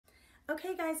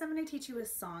Okay guys, I'm going to teach you a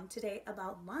song today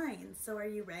about lines. So are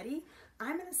you ready?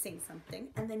 I'm going to sing something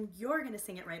and then you're going to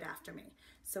sing it right after me.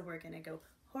 So we're going to go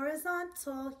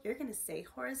horizontal. You're going to say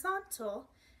horizontal.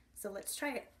 So let's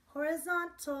try it.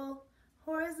 Horizontal,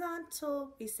 horizontal.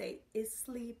 We say is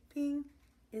sleeping,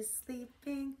 is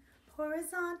sleeping.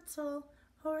 Horizontal,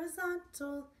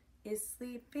 horizontal. Is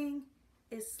sleeping,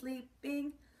 is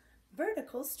sleeping.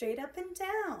 Vertical, straight up and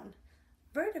down.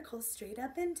 Vertical, straight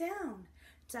up and down.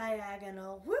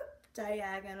 Diagonal, whoop,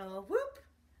 diagonal, whoop.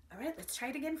 All right, let's try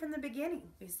it again from the beginning.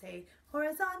 We say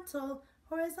horizontal,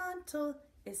 horizontal,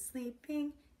 is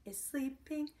sleeping, is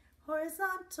sleeping.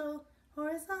 Horizontal,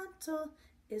 horizontal,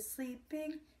 is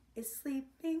sleeping, is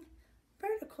sleeping.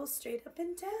 Vertical, straight up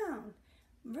and down.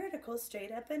 Vertical,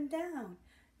 straight up and down.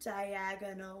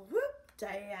 Diagonal, whoop,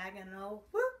 diagonal,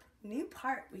 whoop. New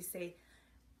part, we say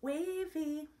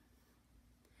wavy,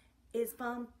 is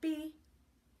bumpy,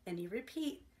 and you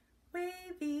repeat,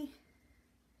 wavy,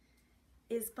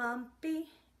 is bumpy,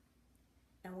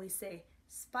 and we say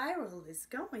spiral is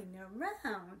going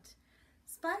around,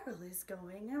 spiral is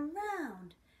going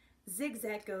around.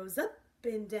 Zigzag goes up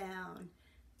and down,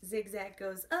 zigzag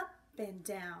goes up and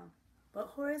down. But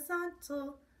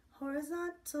horizontal,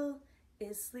 horizontal,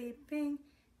 is sleeping,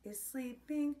 is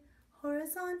sleeping.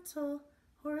 Horizontal,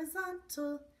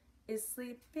 horizontal, is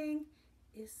sleeping,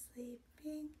 is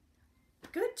sleeping.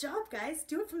 Good job, guys.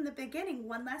 Do it from the beginning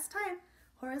one last time.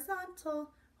 Horizontal,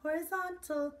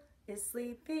 horizontal, is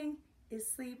sleeping, is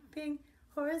sleeping.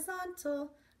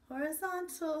 Horizontal,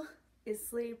 horizontal, is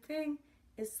sleeping,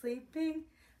 is sleeping.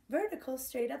 Vertical,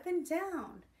 straight up and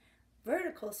down.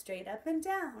 Vertical, straight up and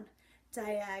down.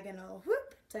 Diagonal,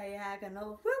 whoop,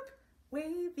 diagonal, whoop.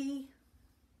 Wavy,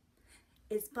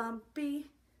 is bumpy.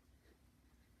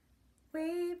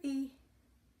 Wavy,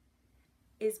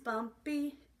 is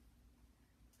bumpy.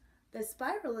 The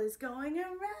spiral is going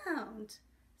around.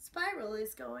 Spiral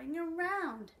is going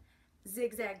around.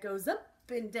 Zigzag goes up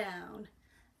and down.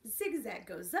 Zigzag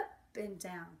goes up and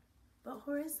down. But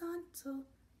horizontal,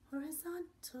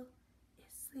 horizontal,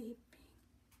 is sleeping,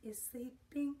 is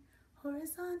sleeping.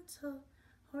 Horizontal,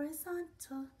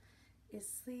 horizontal, is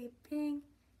sleeping,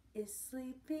 is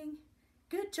sleeping.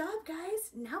 Good job,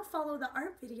 guys. Now follow the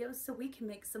art videos so we can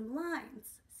make some lines.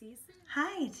 See you soon.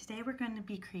 Hi, today we're going to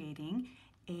be creating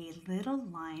a little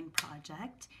line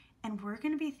project, and we're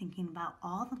going to be thinking about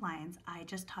all the lines I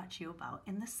just taught you about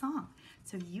in the song.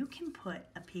 So you can put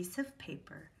a piece of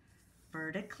paper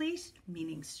vertically,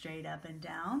 meaning straight up and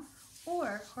down,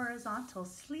 or horizontal,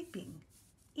 sleeping.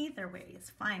 Either way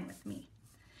is fine with me.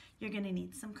 You're going to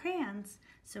need some crayons,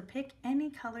 so pick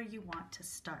any color you want to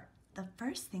start. The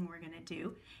first thing we're going to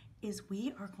do is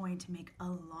we are going to make a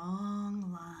long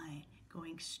line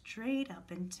going straight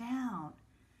up and down.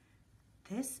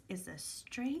 This is a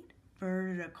straight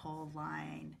vertical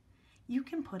line. You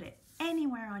can put it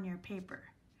anywhere on your paper.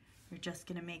 You're just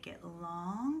going to make it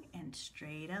long and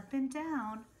straight up and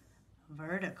down,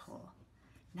 vertical.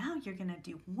 Now you're going to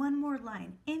do one more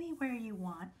line anywhere you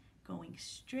want, going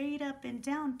straight up and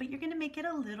down, but you're going to make it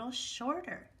a little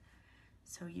shorter.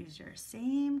 So use your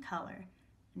same color,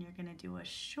 and you're going to do a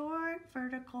short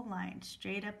vertical line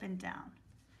straight up and down,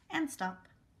 and stop.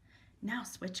 Now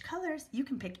switch colors. You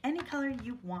can pick any color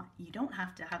you want. You don't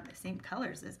have to have the same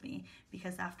colors as me,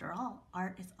 because after all,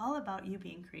 art is all about you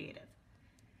being creative.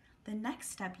 The next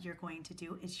step you're going to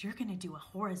do is you're going to do a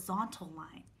horizontal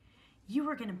line. You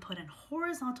are going to put a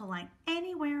horizontal line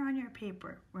anywhere on your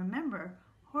paper. Remember,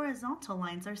 horizontal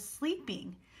lines are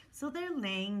sleeping, so they're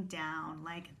laying down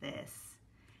like this.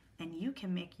 And you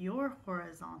can make your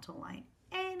horizontal line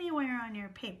anywhere on your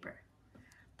paper.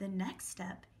 The next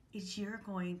step is you're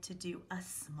going to do a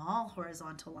small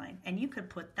horizontal line, and you could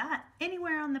put that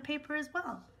anywhere on the paper as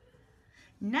well.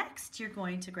 Next, you're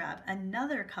going to grab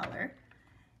another color,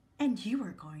 and you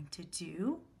are going to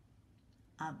do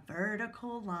a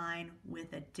vertical line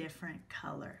with a different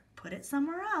color. Put it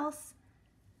somewhere else.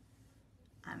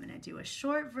 I'm going to do a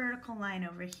short vertical line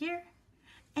over here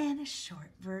and a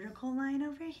short vertical line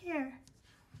over here.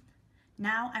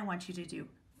 Now I want you to do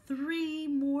 3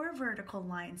 more vertical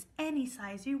lines, any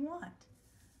size you want.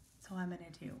 So I'm going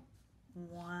to do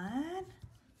 1,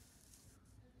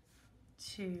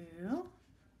 2,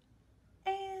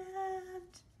 and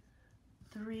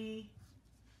 3.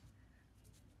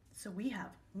 So we have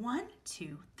 1,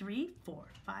 2, 3, 4,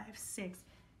 5, 6,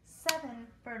 7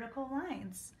 vertical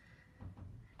lines.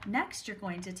 Next, you're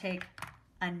going to take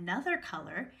another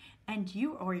color, and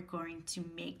you are going to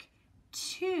make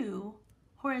 2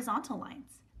 horizontal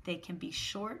lines. They can be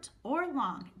short or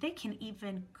long. They can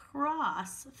even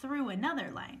cross through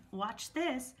another line. Watch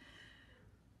this.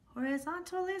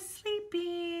 Horizontal is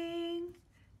sleeping.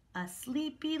 A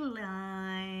sleepy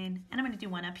line. And I'm going to do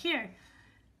one up here.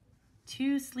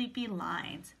 2 sleepy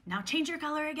lines. Now change your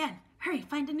color again. Hurry,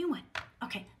 find a new one.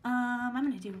 Okay, I'm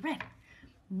going to do red.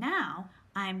 Now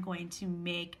I'm going to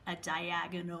make a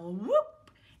diagonal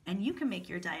whoop. And you can make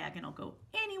your diagonal go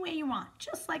any way you want,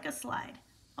 just like a slide.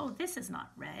 Oh, this is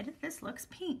not red. This looks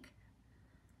pink.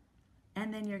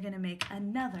 And then you're going to make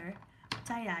another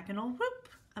diagonal whoop.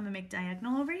 I'm going to make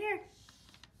diagonal over here.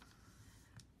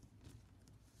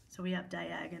 So we have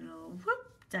diagonal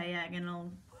whoop,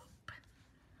 diagonal whoop.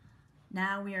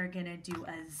 Now we are going to do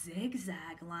a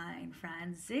zigzag line,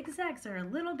 friends. Zigzags are a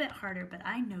little bit harder, but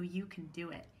I know you can do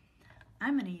it.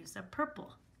 I'm going to use a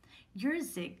purple. Your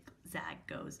zigzag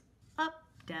goes up,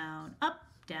 down, up,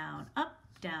 down, up,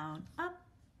 down, up.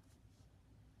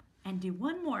 And do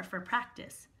one more for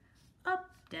practice. Up,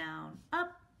 down,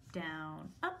 up, down,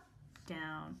 up,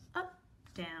 down, up,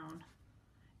 down.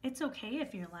 It's okay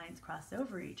if your lines cross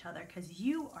over each other because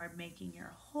you are making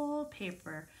your whole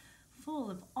paper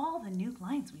full of all the new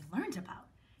lines we learned about.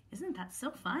 Isn't that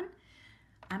so fun?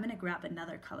 I'm going to grab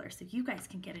another color so you guys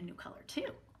can get a new color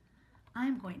too.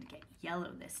 I'm going to get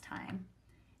yellow this time,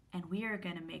 and we are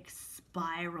going to make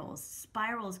spirals.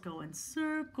 Spirals go in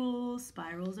circles.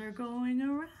 Spirals are going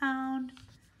around.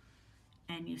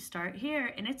 And you start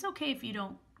here, and it's okay if you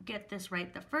don't get this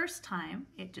right the first time.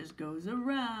 It just goes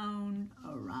around,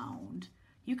 around.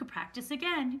 You could practice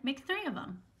again. Make 3 of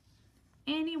them.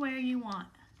 Anywhere you want.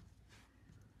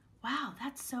 Wow,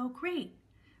 that's so great.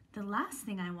 The last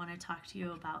thing I want to talk to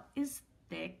you about is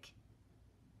thick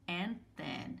and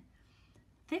thin.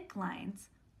 Thick lines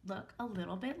look a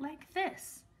little bit like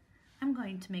this. I'm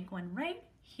going to make one right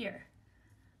here.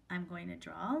 I'm going to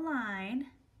draw a line,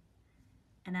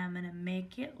 and I'm going to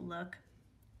make it look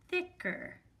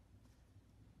thicker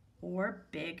or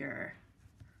bigger.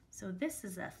 So this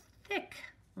is a thick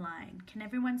line. Can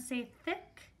everyone say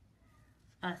thick?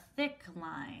 A thick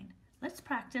line. Let's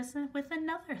practice with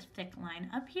another thick line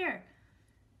up here.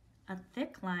 A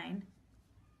thick line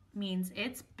means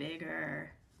it's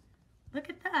bigger. Look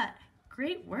at that.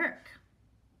 Great work.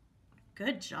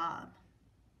 Good job.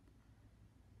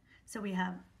 So we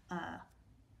have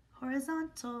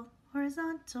horizontal,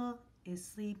 horizontal is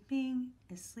sleeping,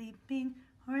 is sleeping.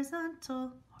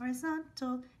 Horizontal,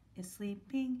 horizontal is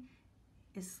sleeping,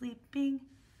 is sleeping.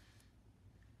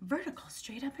 Vertical,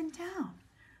 straight up and down.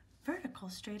 Vertical,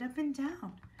 straight up and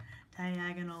down.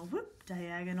 Diagonal whoop,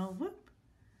 diagonal whoop.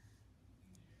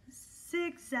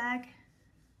 Zigzag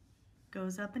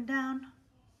goes up and down.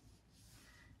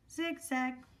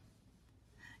 Zigzag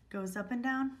goes up and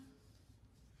down.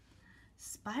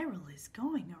 Spiral is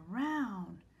going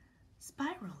around.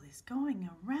 Spiral is going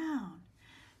around.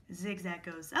 Zigzag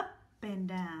goes up and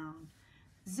down.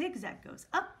 Zigzag goes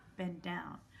up and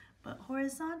down. But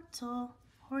horizontal,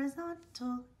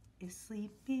 horizontal is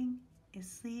sleeping, is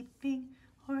sleeping.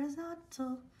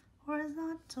 Horizontal,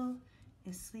 horizontal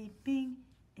is sleeping,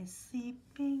 is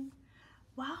sleeping.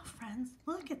 Wow, friends,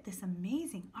 look at this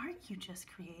amazing art you just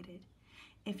created.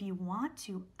 If you want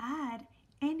to add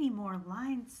any more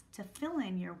lines to fill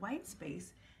in your white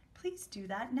space, please do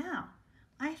that now.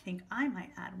 I think I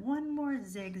might add one more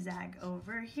zigzag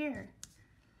over here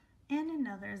and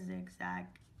another zigzag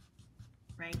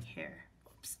right here.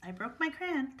 Oops, I broke my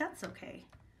crayon. That's okay.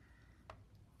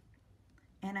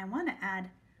 And I want to add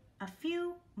a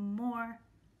few more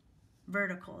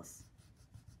verticals.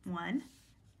 1,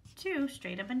 2,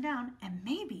 straight up and down, and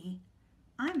maybe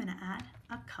I'm going to add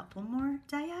a couple more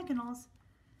diagonals.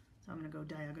 So I'm going to go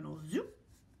diagonal zoop,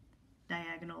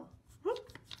 diagonal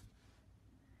whoop.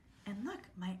 And look,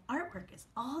 my artwork is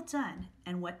all done.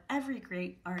 And what every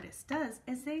great artist does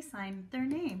is they sign their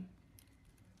name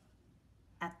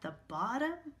at the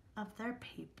bottom of their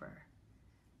paper.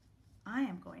 I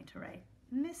am going to write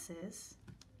Mrs.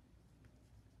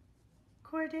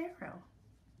 Cordero.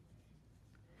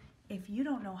 If you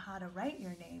don't know how to write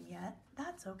your name yet,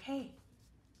 that's okay.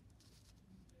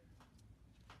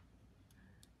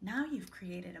 Now you've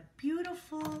created a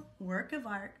beautiful work of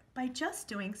art by just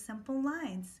doing simple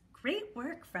lines. Great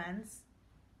work, friends.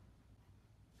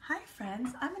 Hi,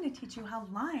 friends. I'm going to teach you how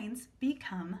lines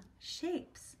become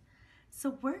shapes.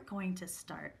 So we're going to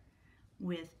start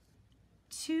with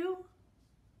 2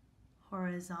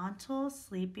 horizontal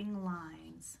sleeping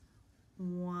lines.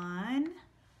 1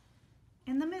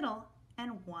 in the middle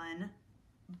and 1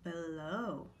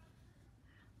 below.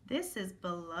 This is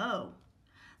below.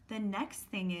 The next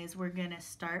thing is we're going to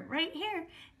start right here,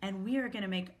 and we are going to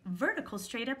make vertical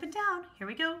straight up and down. Here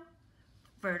we go.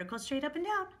 Vertical straight up and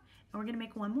down. And we're going to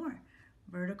make one more.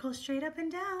 Vertical straight up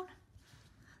and down.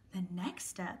 The next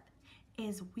step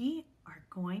is we are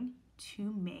going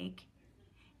to make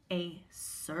a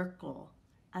circle.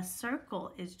 A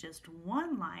circle is just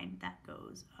one line that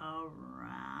goes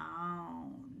around.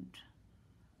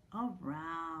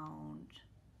 Around.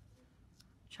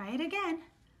 Try it again.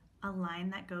 A line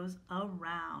that goes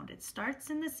around. It starts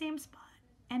in the same spot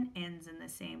and ends in the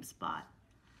same spot.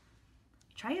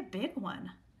 Try a big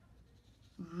one.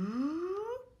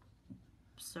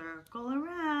 Circle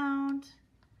around.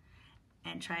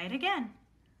 And try it again.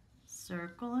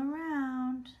 Circle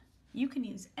around. You can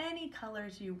use any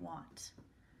colors you want.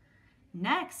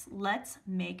 Next, let's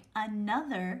make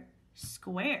another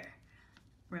square.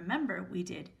 Remember, we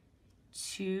did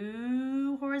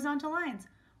 2 horizontal lines.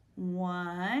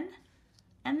 1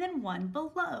 and then 1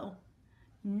 below.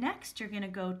 Next, you're going to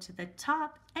go to the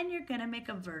top and you're going to make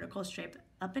a vertical stripe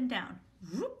up and down.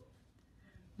 Whoop,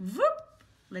 whoop.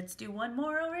 Let's do one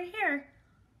more over here.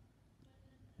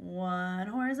 1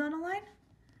 horizontal line,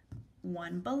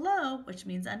 1 below, which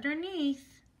means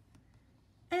underneath.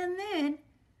 And then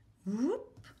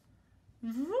whoop,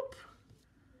 whoop.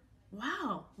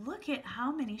 Wow, look at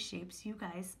how many shapes you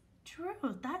guys drew.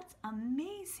 That's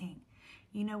amazing.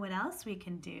 You know what else we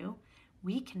can do?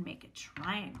 We can make a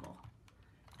triangle.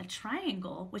 A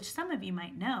triangle, which some of you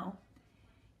might know,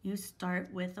 you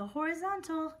start with a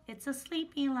horizontal. It's a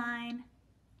sleepy line.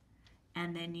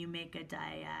 And then you make a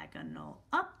diagonal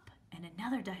up and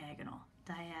another diagonal.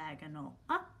 Diagonal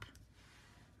up.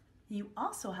 You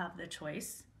also have the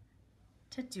choice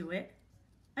to do it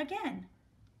again.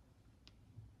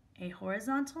 A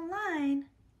horizontal line.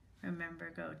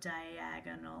 Remember, go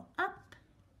diagonal up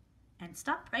and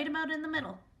stop right about in the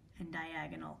middle. And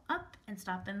diagonal up and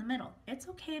stop in the middle. It's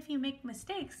okay if you make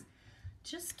mistakes.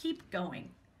 Just keep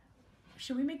going.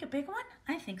 Should we make a big one?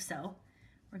 I think so.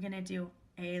 We're gonna do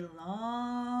a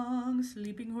long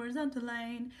sleeping horizontal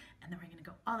line, and then we're gonna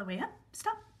go all the way up,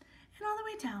 stop, and all the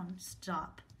way down,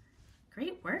 stop.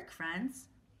 Great work, friends.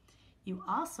 You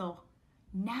also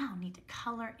now need to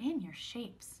color in your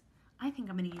shapes. I think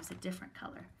I'm gonna use a different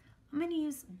color. I'm gonna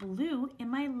use blue in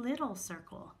my little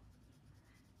circle.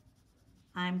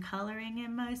 I'm coloring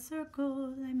in my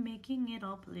circle, I'm making it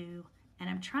all blue, and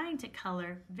I'm trying to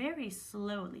color very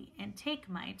slowly and take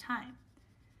my time.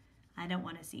 I don't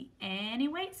want to see any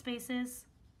white spaces.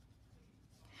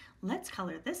 Let's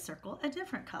color this circle a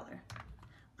different color.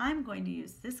 I'm going to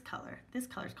use this color. This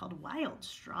color is called Wild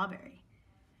Strawberry.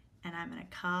 And I'm going to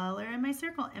color in my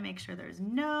circle and make sure there's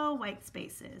no white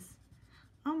spaces.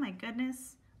 Oh my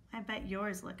goodness, I bet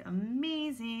yours look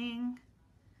amazing.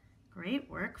 Great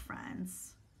work,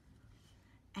 friends.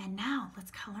 And now let's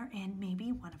color in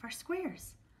maybe one of our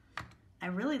squares. I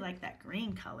really like that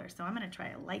green color, so I'm going to try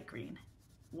a light green.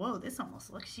 Whoa, this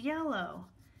almost looks yellow.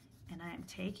 And I am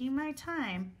taking my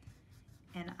time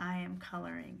and I am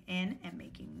coloring in and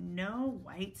making no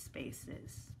white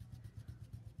spaces.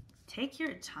 Take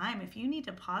your time. If you need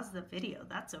to pause the video,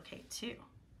 that's okay too.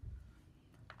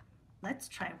 Let's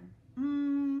try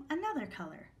another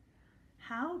color.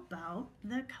 How about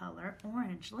the color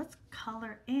orange? Let's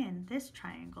color in this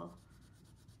triangle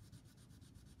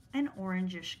an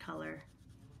orangish color.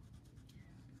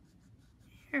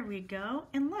 Here we go.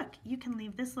 And look, you can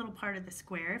leave this little part of the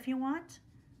square if you want,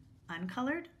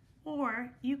 uncolored, or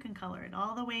you can color it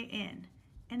all the way in.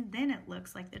 And then it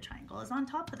looks like the triangle is on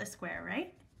top of the square,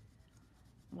 right?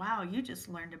 Wow, you just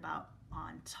learned about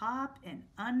on top and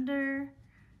under.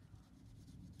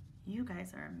 You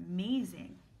guys are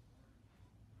amazing.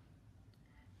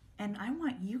 And I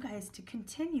want you guys to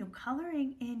continue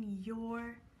coloring in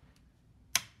your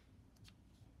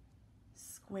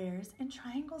squares and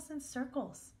triangles and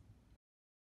circles.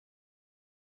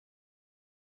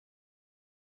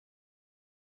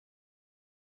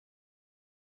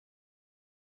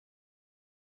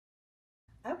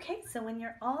 Okay, so when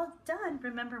you're all done,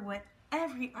 remember what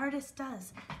every artist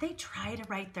does. They try to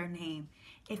write their name.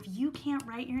 If you can't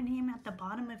write your name at the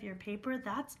bottom of your paper,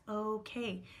 that's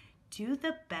okay. Do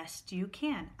the best you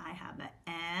can. I have an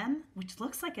M, which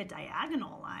looks like a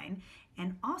diagonal line,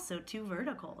 and also 2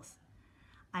 verticals.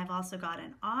 I've also got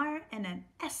an R and an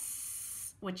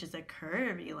S, which is a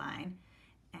curvy line,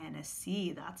 and a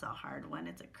C, that's a hard one,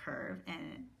 it's a curve, and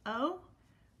an O,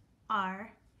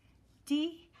 R,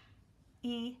 D,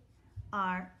 E,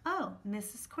 R, O,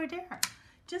 Mrs. Cordero.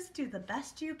 Just do the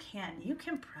best you can. You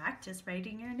can practice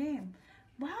writing your name.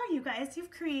 Wow, you guys, you've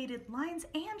created lines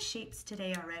and shapes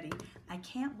today already. I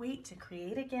can't wait to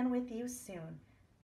create again with you soon.